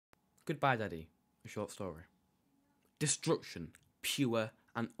Goodbye, Daddy. A short story. Destruction. Pure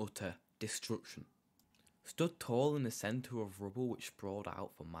and utter destruction. Stood tall in the centre of rubble which sprawled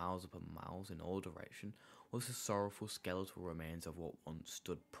out for miles upon miles in all direction was the sorrowful skeletal remains of what once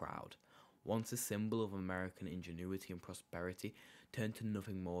stood proud. Once a symbol of American ingenuity and prosperity, turned to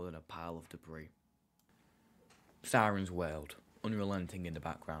nothing more than a pile of debris. Sirens wailed, unrelenting in the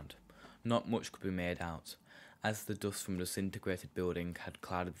background. Not much could be made out, as the dust from the disintegrated building had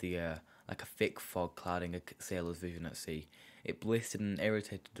clouded the air like a thick fog clouding a sailor's vision at sea. It blistered and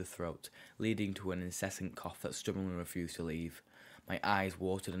irritated the throat, leading to an incessant cough that stubbornly refused to leave. My eyes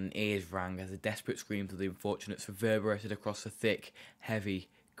watered and ears rang as the desperate screams of the unfortunates reverberated across the thick, heavy,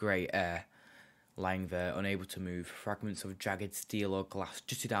 grey air. Lying there, unable to move, fragments of jagged steel or glass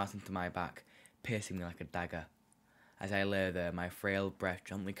jutted out into my back, piercing me like a dagger. As I lay there, my frail breath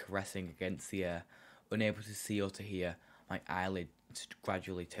gently caressing against the air, unable to see or to hear, my eyelids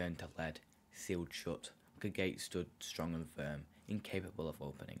gradually turned to lead, sealed shut, like a gate stood strong and firm, incapable of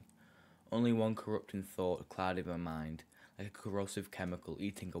opening. Only one corrupting thought clouded my mind, like a corrosive chemical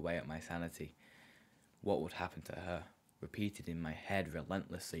eating away at my sanity. What would happen to her? Repeated in my head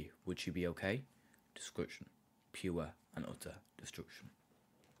relentlessly. Would she be okay? Destruction. Pure and utter destruction.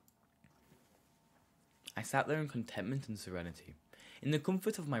 I sat there in contentment and serenity. In the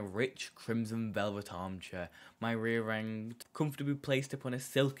comfort of my rich, crimson velvet armchair, my rear end comfortably placed upon a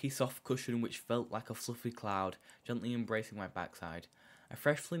silky soft cushion which felt like a fluffy cloud, gently embracing my backside. A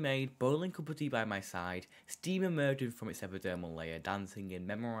freshly made, boiling cup of tea by my side, steam emerging from its epidermal layer, dancing in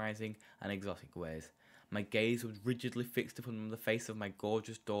memorizing and exotic ways. My gaze was rigidly fixed upon the face of my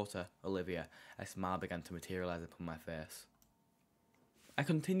gorgeous daughter, Olivia. A smile began to materialize upon my face. I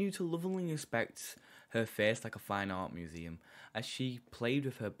continued to lovingly inspect her face like a fine art museum, as she played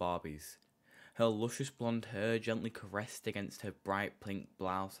with her Barbies. Her luscious blonde hair gently caressed against her bright pink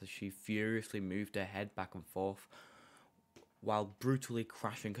blouse as she furiously moved her head back and forth, while brutally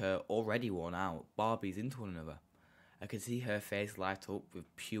crashing her already worn out Barbies into one another. I could see her face light up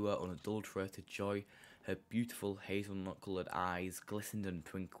with pure, unadulterated joy. Her beautiful hazelnut-coloured eyes glistened and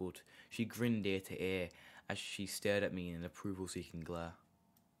twinkled. She grinned ear to ear as she stared at me in an approval-seeking glare.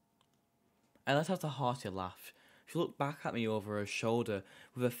 I let out a hearty laugh. She looked back at me over her shoulder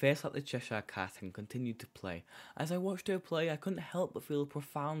with a face like the Cheshire Cat and continued to play. As I watched her play, I couldn't help but feel a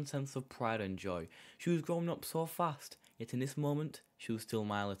profound sense of pride and joy. She was growing up so fast, yet in this moment, she was still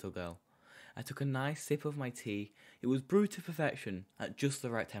my little girl. I took a nice sip of my tea. It was brewed to perfection, at just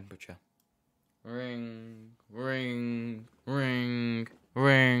the right temperature. Ring, ring, ring,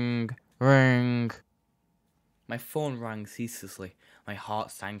 ring, ring. My phone rang ceaselessly. My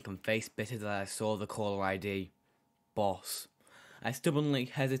heart sank and face bittered as I saw the caller ID. Boss. I stubbornly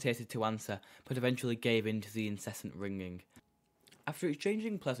hesitated to answer, but eventually gave in to the incessant ringing. After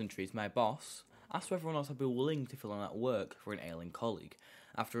exchanging pleasantries, my boss asked whether or not I'd be willing to fill in at work for an ailing colleague.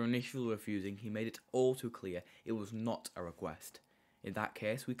 After initially refusing, he made it all too clear it was not a request. In that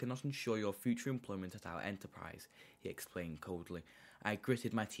case, we cannot ensure your future employment at our enterprise, he explained coldly. I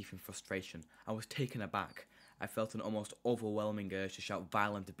gritted my teeth in frustration. I was taken aback. I felt an almost overwhelming urge to shout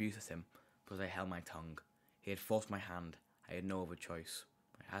violent abuse at him, but I held my tongue. He had forced my hand. I had no other choice.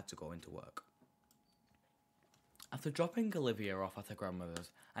 I had to go into work. After dropping Olivia off at her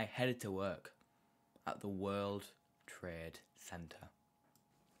grandmother's, I headed to work at the World Trade Center.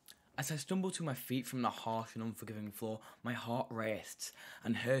 As I stumbled to my feet from the harsh and unforgiving floor, my heart raced,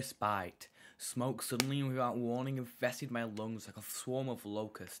 and her spiked. Smoke suddenly and without warning infested my lungs like a swarm of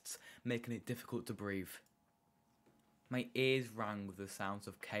locusts, making it difficult to breathe. My ears rang with the sounds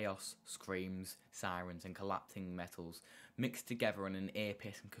of chaos, screams, sirens, and collapsing metals, mixed together in an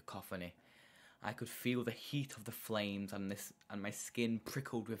ear-piercing cacophony. I could feel the heat of the flames, and my skin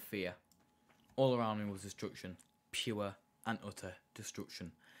prickled with fear. All around me was destruction, pure and utter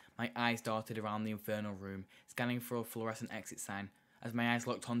destruction. My eyes darted around the infernal room, scanning for a fluorescent exit sign. As my eyes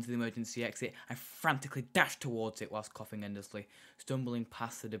locked onto the emergency exit, I frantically dashed towards it whilst coughing endlessly, stumbling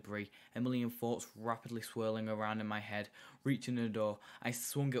past the debris, a million thoughts rapidly swirling around in my head. Reaching the door, I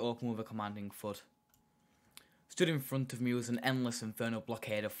swung it open with a commanding thud. Stood in front of me was an endless infernal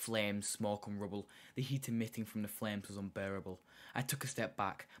blockade of flames, smoke and rubble. The heat emitting from the flames was unbearable. I took a step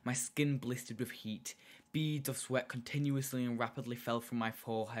back, my skin blistered with heat. Beads of sweat continuously and rapidly fell from my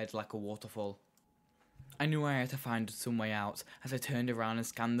forehead like a waterfall. I knew I had to find some way out. As I turned around and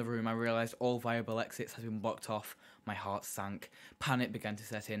scanned the room, I realised all viable exits had been blocked off. My heart sank. Panic began to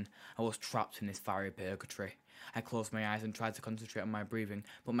set in. I was trapped in this fiery purgatory. I closed my eyes and tried to concentrate on my breathing,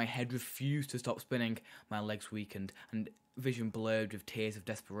 but my head refused to stop spinning. My legs weakened, and vision blurred with tears of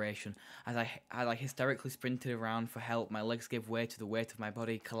desperation. As I hysterically sprinted around for help, my legs gave way to the weight of my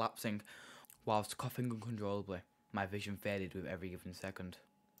body, collapsing, whilst coughing uncontrollably. My vision faded with every given second.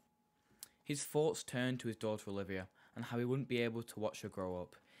 His thoughts turned to his daughter Olivia, and how he wouldn't be able to watch her grow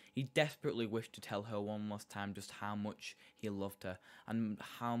up. He desperately wished to tell her one last time just how much he loved her, and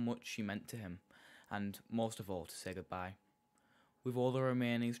how much she meant to him, and most of all to say goodbye. With all the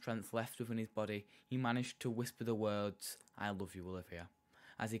remaining strength left within his body, he managed to whisper the words, "I love you, Olivia."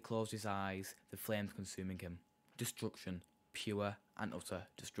 As he closed his eyes, the flames consuming him. Destruction, pure and utter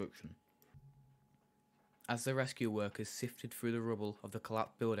destruction. As the rescue workers sifted through the rubble of the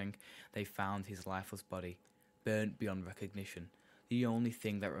collapsed building, they found his lifeless body, burnt beyond recognition. The only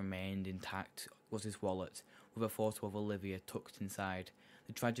thing that remained intact was his wallet, with a photo of Olivia tucked inside.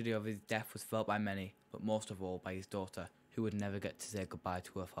 The tragedy of his death was felt by many, but most of all by his daughter, who would never get to say goodbye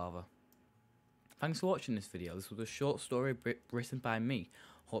to her father. Thanks for watching this video. This was a short story written by me.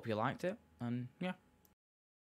 Hope you liked it, and yeah.